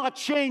cannot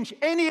change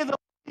any of those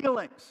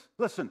feelings."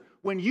 Listen,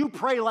 when you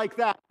pray like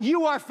that,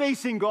 you are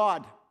facing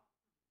God.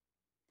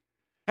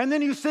 And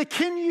then you say,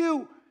 can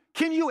you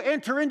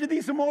enter into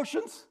these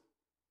emotions?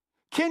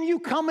 Can you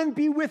come and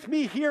be with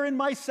me here in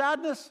my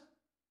sadness,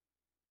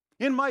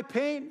 in my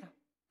pain?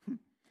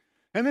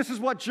 And this is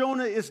what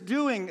Jonah is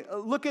doing.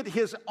 Look at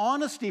his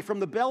honesty from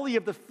the belly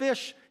of the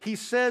fish. He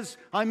says,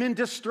 I'm in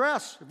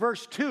distress,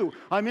 verse 2.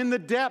 I'm in the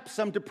depths,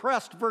 I'm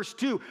depressed, verse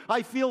 2.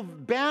 I feel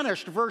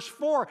banished, verse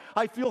 4.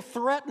 I feel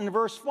threatened,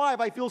 verse 5.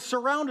 I feel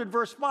surrounded,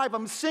 verse 5.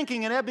 I'm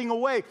sinking and ebbing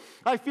away.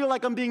 I feel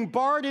like I'm being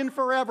barred in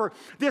forever.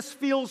 This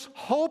feels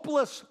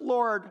hopeless,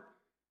 Lord.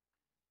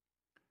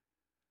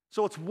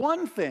 So it's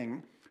one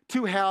thing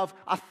to have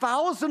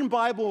 1,000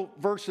 Bible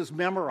verses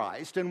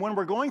memorized, and when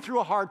we're going through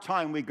a hard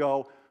time, we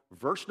go,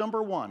 verse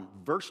number 1,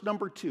 verse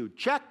number 2,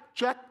 check,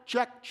 check,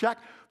 check, check.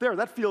 There,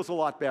 that feels a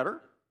lot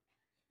better.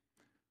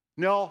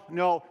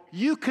 No,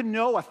 you can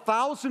know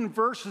 1,000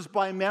 verses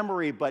by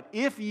memory, but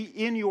if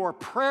in your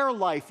prayer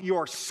life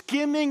you're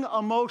skimming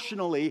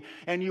emotionally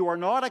and you are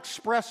not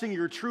expressing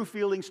your true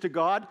feelings to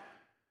God,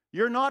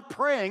 you're not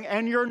praying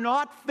and you're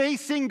not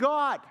facing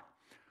God.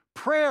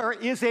 Prayer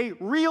is a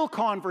real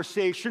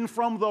conversation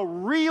from the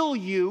real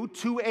you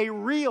to a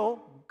real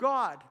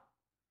God.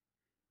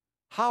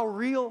 How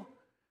real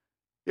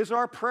is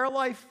our prayer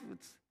life?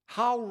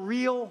 How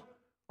real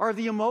are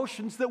the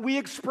emotions that we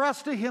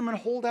express to Him and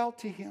hold out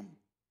to Him?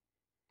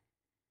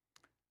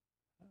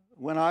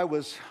 When I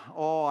was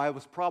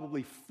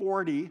probably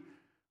 40,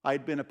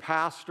 I'd been a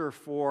pastor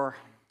for,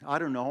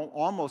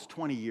 almost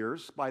 20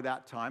 years by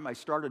that time. I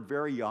started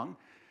very young.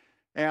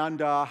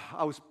 And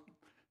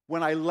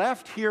when I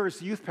left here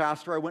as youth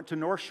pastor, I went to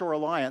North Shore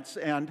Alliance,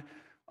 and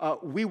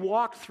we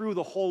walked through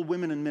the whole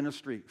women in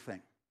ministry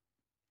thing.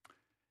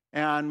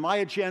 And my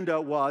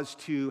agenda was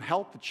to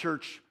help the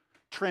church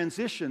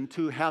transition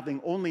to having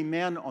only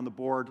men on the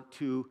board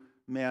to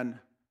men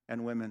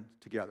and women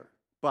together.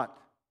 But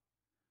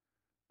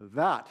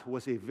that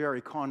was a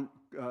very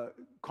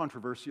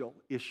controversial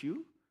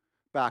issue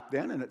back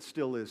then, and it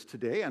still is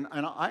today. And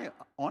I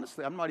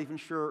honestly, I'm not even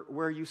sure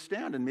where you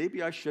stand, and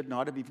maybe I should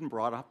not have even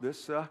brought up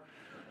this.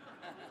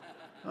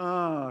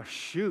 Oh,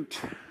 shoot.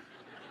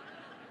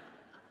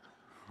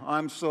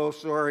 I'm so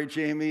sorry,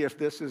 Jamie, if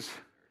this is...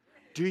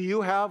 Do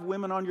you have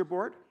women on your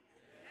board?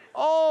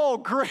 Oh,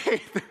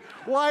 great.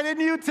 Why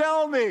didn't you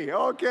tell me?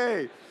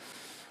 Okay.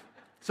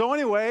 So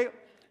anyway,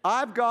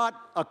 I've got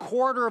a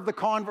quarter of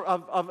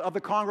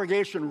the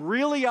congregation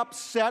really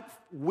upset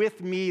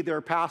with me,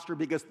 their pastor,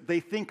 because they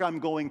think I'm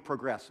going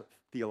progressive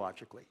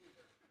theologically.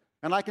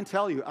 And I can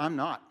tell you, I'm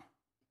not.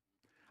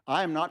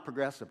 I am not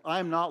progressive. I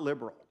am not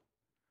liberal.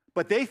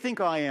 But they think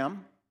I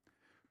am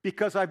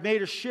because I've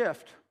made a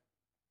shift.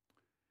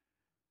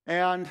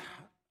 And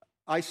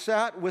I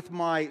sat with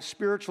my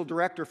spiritual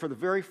director for the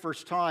very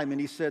first time,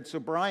 and he said, "So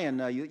Brian,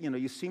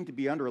 you seem to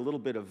be under a little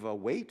bit of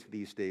weight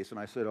these days." And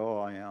I said, "Oh,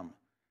 I am."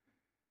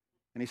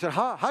 And he said,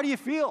 how do you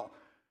feel?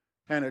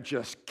 And it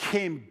just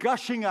came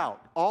gushing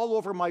out all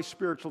over my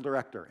spiritual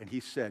director. And he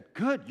said,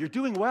 "Good, you're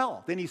doing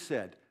well." Then he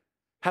said,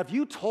 "Have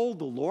you told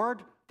the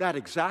Lord that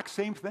exact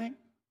same thing?"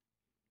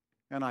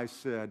 And I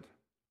said,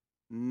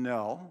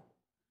 "No,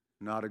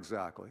 not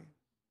exactly.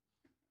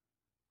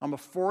 I'm a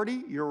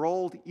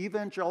 40-year-old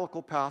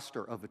evangelical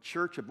pastor of a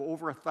church of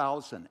over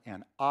 1,000,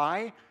 and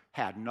I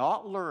had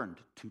not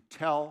learned to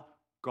tell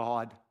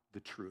God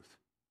the truth."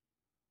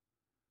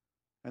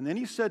 And then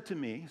he said to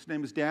me, his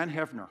name is Dan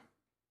Hevner,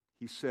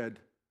 he said,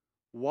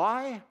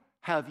 "Why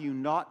have you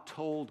not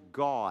told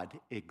God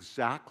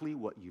exactly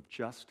what you've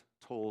just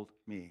told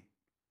me?"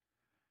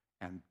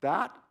 And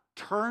that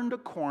turned a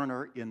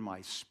corner in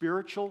my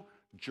spiritual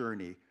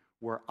journey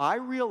where I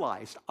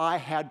realized I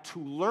had to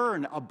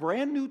learn a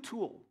brand new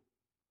tool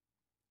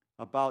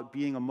about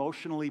being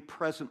emotionally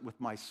present with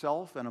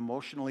myself and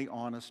emotionally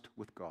honest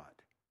with God.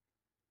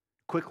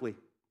 Quickly,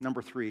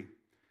 number 3,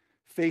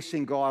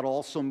 facing God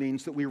also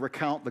means that we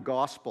recount the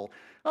gospel.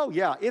 Oh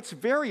yeah, it's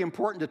very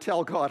important to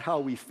tell God how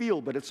we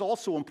feel, but it's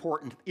also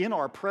important in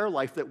our prayer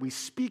life that we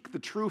speak the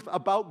truth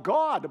about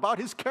God, about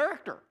his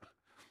character.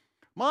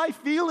 My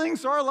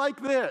feelings are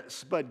like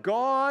this, but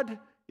God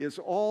is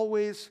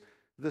always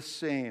the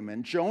same.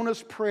 And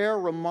Jonah's prayer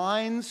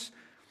reminds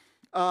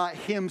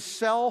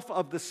himself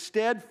of the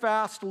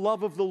steadfast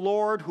love of the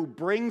Lord who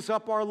brings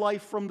up our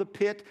life from the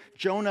pit.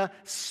 Jonah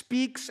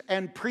speaks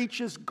and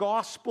preaches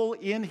gospel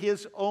in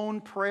his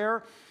own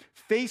prayer.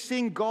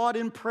 Facing God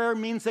in prayer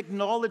means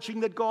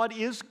acknowledging that God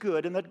is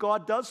good and that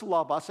God does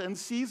love us and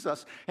sees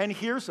us and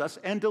hears us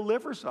and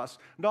delivers us.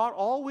 Not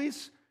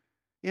always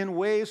in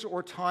ways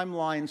or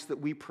timelines that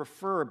we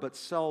prefer, but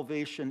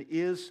salvation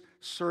is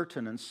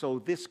certain. And so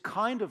this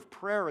kind of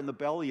prayer in the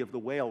belly of the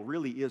whale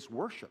really is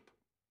worship.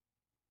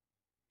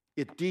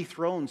 It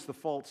dethrones the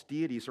false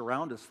deities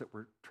around us that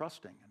we're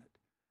trusting, and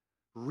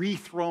it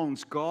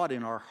rethrones God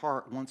in our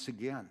heart once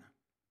again.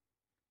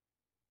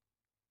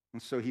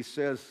 And so he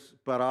says,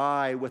 but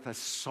I, with a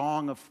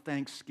song of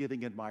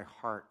thanksgiving in my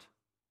heart,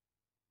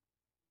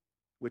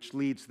 which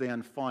leads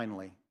then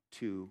finally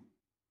to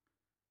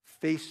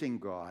facing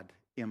God,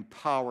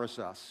 empowers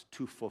us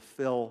to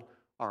fulfill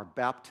our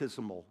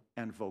baptismal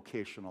and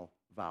vocational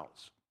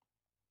vows.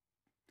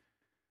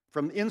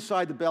 From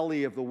inside the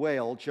belly of the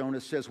whale, Jonah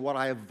says, what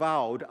I have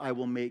vowed, I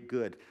will make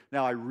good.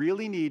 Now, I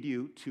really need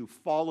you to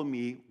follow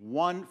me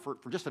for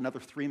just another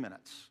 3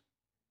 minutes.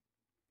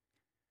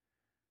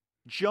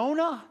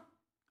 Jonah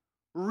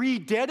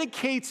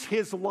rededicates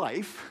his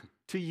life,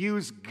 to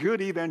use good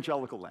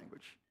evangelical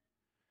language,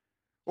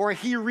 or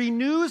he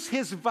renews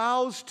his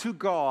vows to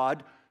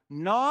God,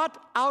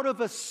 not out of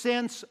a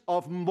sense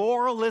of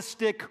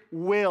moralistic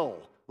will,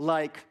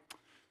 like,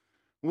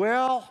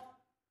 well,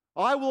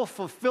 I will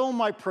fulfill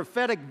my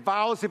prophetic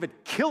vows if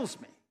it kills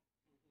me.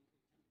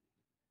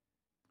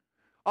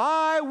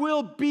 I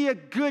will be a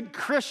good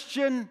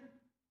Christian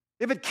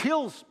if it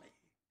kills me.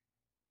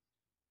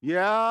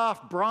 Yeah,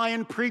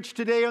 Brian preached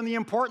today on the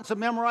importance of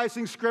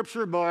memorizing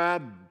Scripture, but I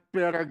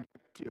better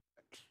do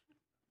it.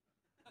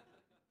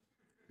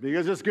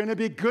 Because it's going to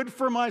be good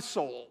for my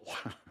soul.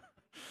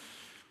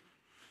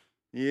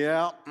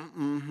 Yeah,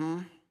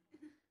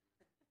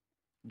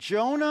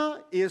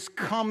 Jonah is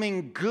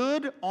coming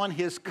good on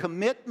his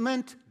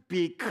commitment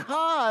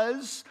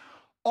because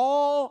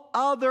all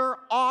other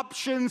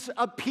options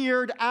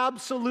appeared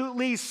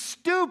absolutely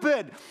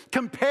stupid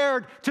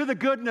compared to the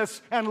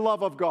goodness and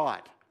love of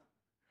God.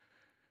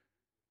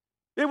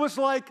 It was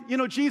like,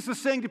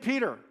 Jesus saying to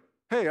Peter,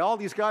 hey, all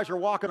these guys are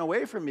walking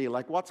away from me.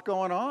 Like, what's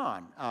going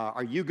on?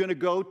 Are you going to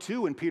go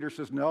too? And Peter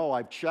says, no,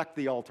 I've checked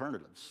the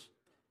alternatives.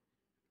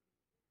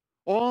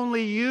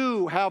 Only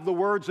you have the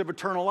words of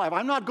eternal life.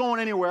 I'm not going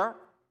anywhere.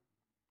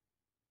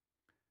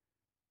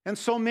 And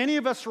so many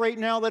of us right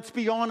now, let's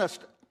be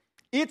honest,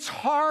 it's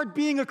hard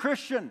being a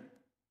Christian.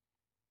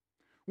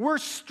 We're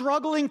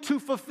struggling to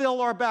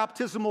fulfill our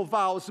baptismal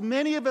vows.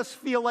 Many of us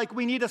feel like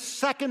we need a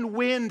second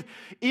wind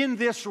in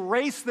this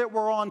race that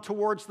we're on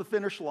towards the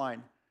finish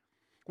line.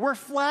 We're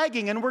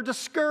flagging and we're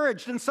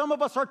discouraged, and some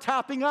of us are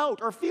tapping out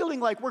or feeling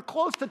like we're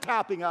close to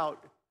tapping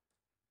out.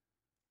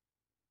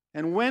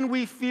 And when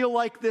we feel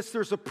like this,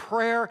 there's a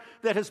prayer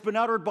that has been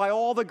uttered by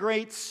all the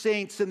great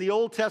saints in the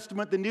Old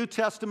Testament, the New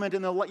Testament,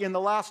 in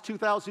the last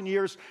 2,000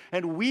 years,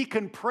 and we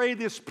can pray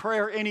this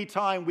prayer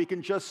anytime. We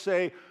can just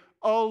say,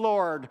 oh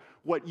Lord,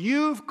 what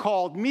you've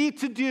called me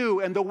to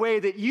do and the way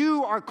that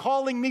you are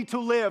calling me to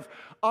live,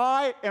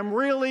 I am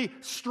really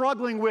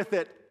struggling with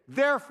it.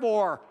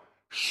 Therefore,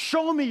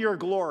 show me your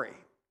glory.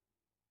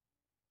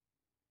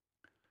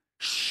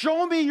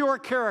 Show me your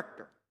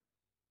character.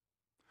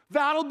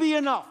 That'll be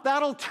enough.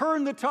 That'll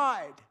turn the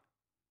tide.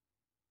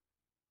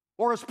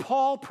 Or as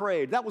Paul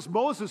prayed, that was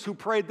Moses who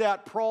prayed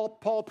that.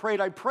 Paul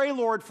prayed, I pray,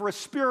 Lord, for a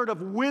spirit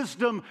of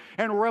wisdom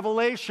and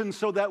revelation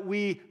so that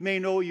we may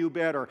know you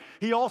better.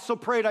 He also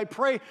prayed, I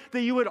pray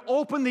that you would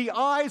open the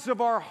eyes of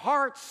our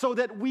hearts so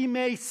that we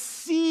may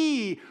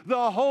see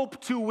the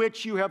hope to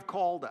which you have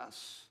called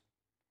us.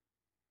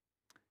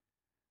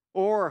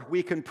 Or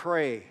we can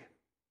pray,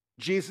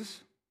 Jesus,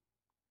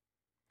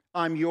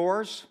 I'm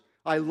yours.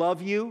 I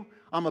love you.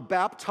 I'm a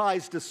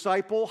baptized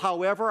disciple.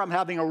 However, I'm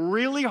having a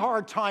really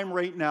hard time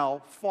right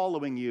now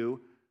following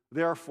you.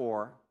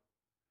 Therefore,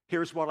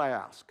 here's what I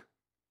ask.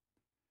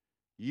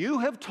 You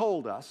have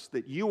told us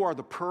that you are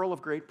the pearl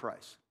of great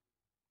price.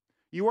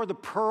 You are the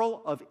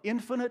pearl of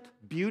infinite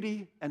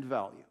beauty and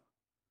value.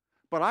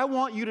 But I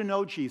want you to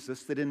know,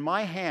 Jesus, that in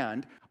my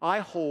hand, I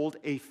hold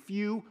a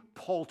few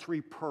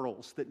paltry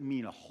pearls that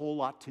mean a whole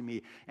lot to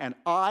me, and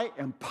I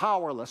am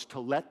powerless to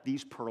let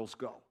these pearls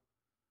go.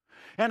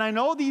 And I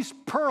know these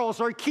pearls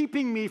are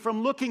keeping me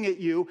from looking at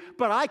you,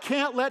 but I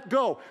can't let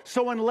go.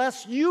 So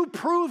unless you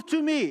prove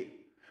to me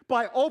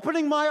by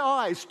opening my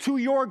eyes to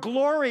your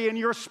glory and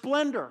your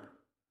splendor.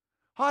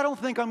 I don't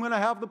think I'm going to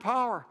have the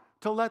power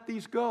to let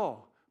these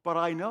go, but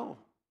I know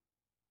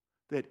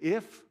that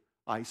if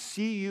I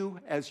see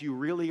you as you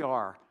really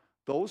are,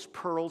 those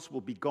pearls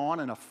will be gone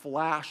in a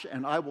flash,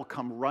 and I will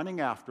come running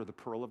after the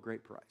pearl of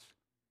great price.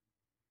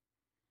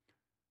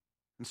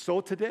 And so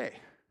today,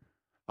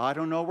 I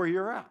don't know where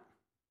you're at.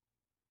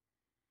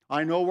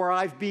 I know where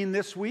I've been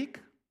this week.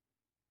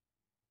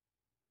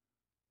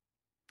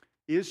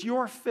 Is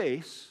your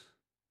face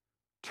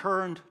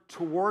turned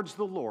towards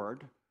the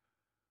Lord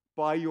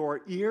by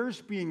your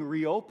ears being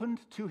reopened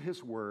to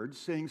his word,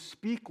 saying,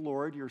 "Speak,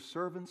 Lord, your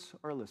servants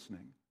are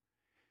listening"?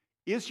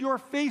 Is your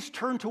face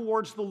turned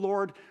towards the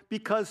Lord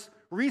because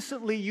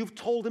recently you've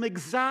told him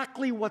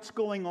exactly what's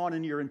going on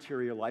in your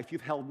interior life?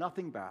 You've held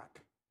nothing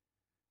back.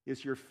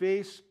 Is your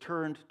face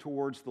turned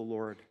towards the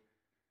Lord?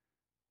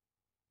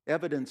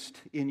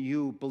 Evidenced in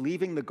you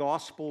believing the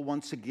gospel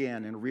once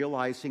again and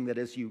realizing that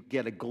as you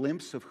get a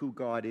glimpse of who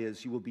God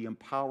is, you will be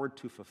empowered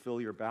to fulfill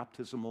your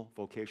baptismal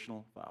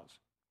vocational vows.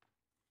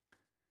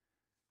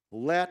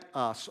 Let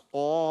us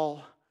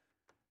all,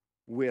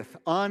 with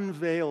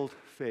unveiled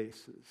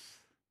faces,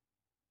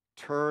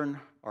 turn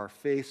our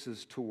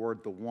faces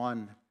toward the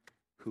one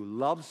who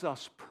loves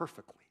us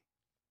perfectly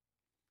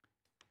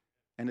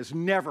and is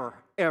never,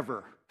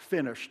 ever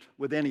finished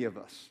with any of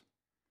us.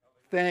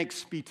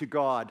 Thanks be to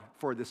God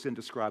for this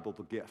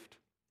indescribable gift.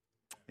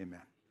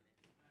 Amen.